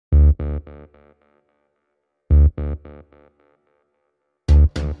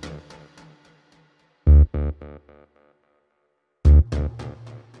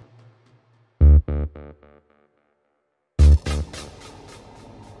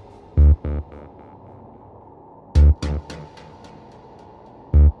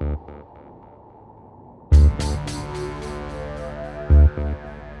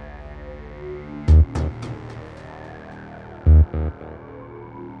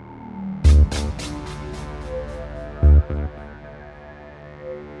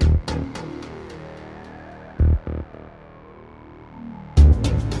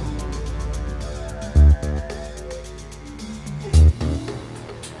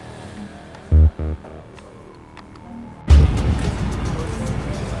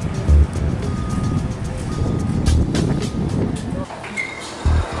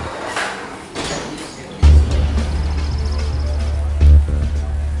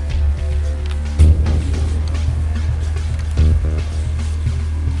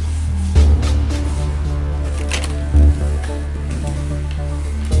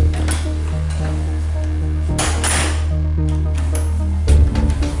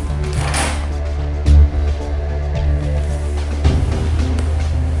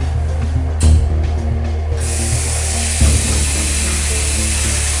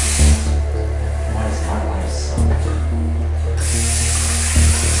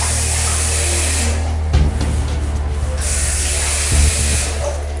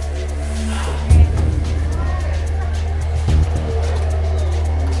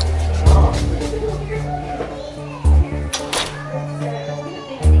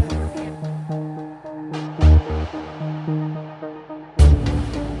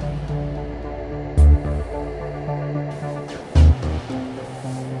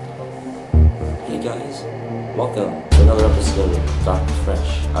Guys, welcome to another episode of Dr.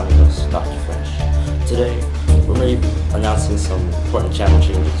 Fresh. I'm your host, Dr. Fresh. Today, we're going to be announcing some important channel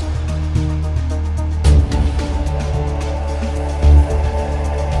changes.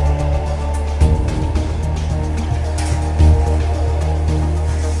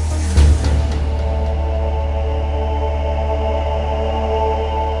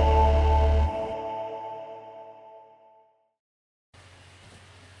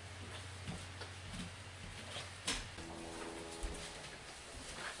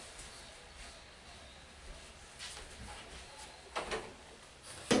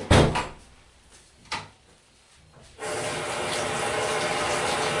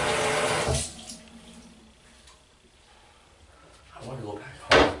 I want to go back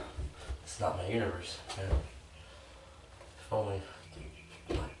home. It's not my universe, man. If only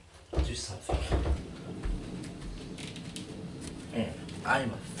I could do something. Man, I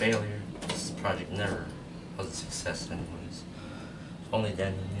am a failure. This project never was a success anyways. If only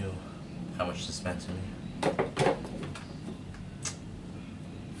Daniel knew how much this meant to me.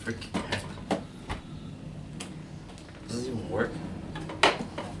 Freaking heck. Does this even work?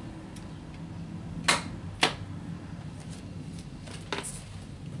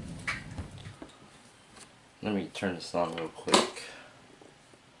 Let me turn this on real quick.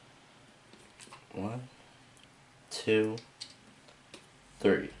 1, 2,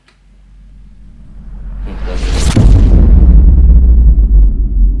 3.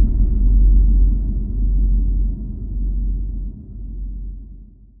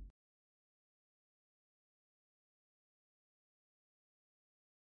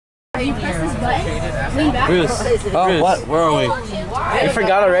 You press this button, lean back. Bruce, Bruce. what? Where are we? You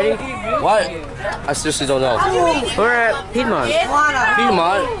forgot already? What? I seriously don't know. We're at Piedmont.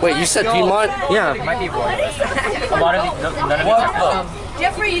 Piedmont? Wait, you said Piedmont? Yeah.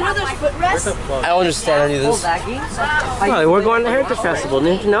 Jeffrey, you know there's footrests? I don't understand any of this. Oh, we're going to Heritage Festival.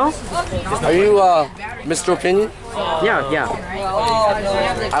 Didn't you know? Are you, Mr. Opinion? Yeah.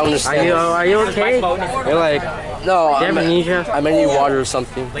 I understand. Are you okay? You're like, No, you have amnesia? I may need water or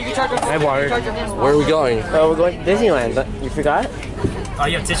something. I have water. Where are we going? We're going to Disneyland. But you forgot? Oh,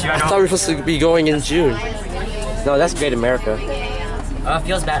 you have tissue? I thought we were supposed to be going in June. No, that's Great America.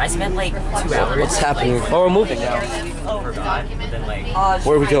 Feels bad. I spent like 2 hours. What's happening? Oh, we're moving now. Forgot, but then like...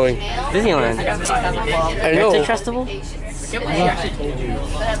 Where are we going? Disneyland. I know. Heritage Festival?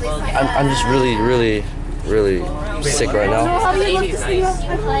 I'm just really sick right now.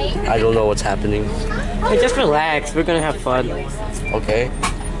 I don't know what's happening. Hey, just relax. We're gonna have fun. Okay?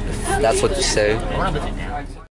 That's what you say. I want to live it now.